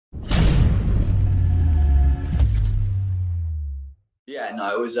Yeah,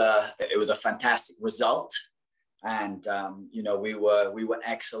 no, it was a fantastic result. And we were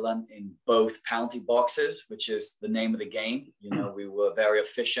excellent in both penalty boxes, which is the name of the game. We were very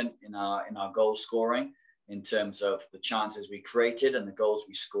efficient in our goal scoring in terms of the chances we created and the goals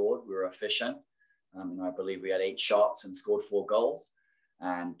we scored. We were efficient. I believe we had 8 shots and scored 4 goals,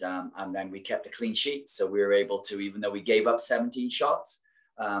 and then we kept a clean sheet. So we were able to, even though we gave up 17 shots,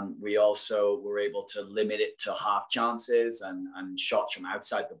 we also were able to limit it to half chances and shots from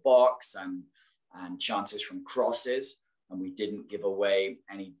outside the box and chances from crosses. And we didn't give away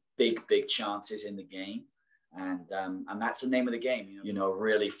any big chances in the game. And that's the name of the game,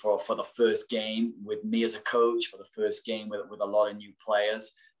 really for the first game with me as a coach, for the first game with a lot of new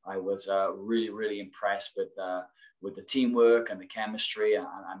players. I was really impressed with the teamwork and the chemistry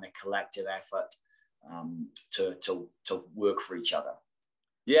and the collective effort to work for each other.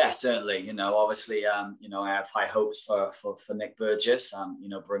 Yeah, certainly. Obviously, I have high hopes for Nick Burgess.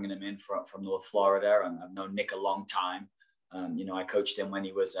 Bringing him in from North Florida, and I've known Nick a long time. I coached him when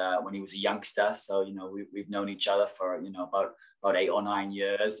he was a youngster, so we've known each other for about 8 or 9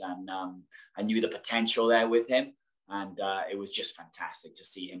 years, and I knew the potential there with him, and it was just fantastic to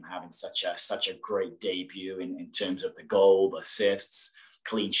see him having such a great debut in terms of the goal, assists,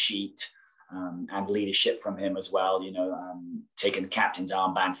 clean sheet. And leadership from him as well, taking the captain's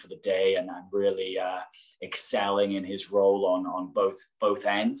armband for the day and really excelling in his role on both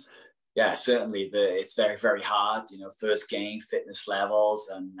ends. Yeah, certainly it's very hard, first game, fitness levels,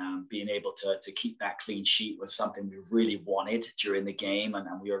 and being able to keep that clean sheet was something we really wanted during the game, and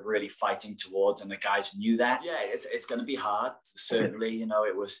we were really fighting towards, and the guys knew that. Yeah, it's going to be hard, certainly.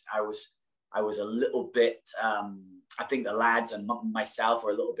 I was a little bit, I think the lads and myself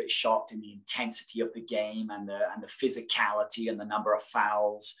were a little bit shocked in the intensity of the game and the physicality and the number of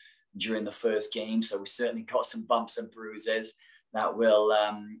fouls during the first game. So we certainly got some bumps and bruises that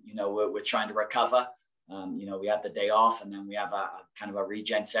we're trying to recover. We had the day off, and then we have a kind of a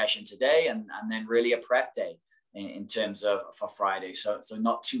regen session today, and then really a prep day in terms of for Friday. So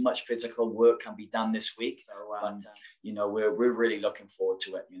not too much physical work can be done this week. So, we're really looking forward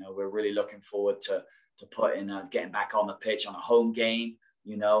to it. We're really looking forward to getting back on the pitch on a home game.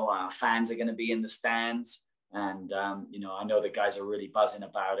 Fans are going to be in the stands, and I know the guys are really buzzing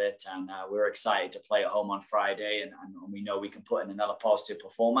about it, and we're excited to play at home on Friday, and we know we can put in another positive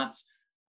performance.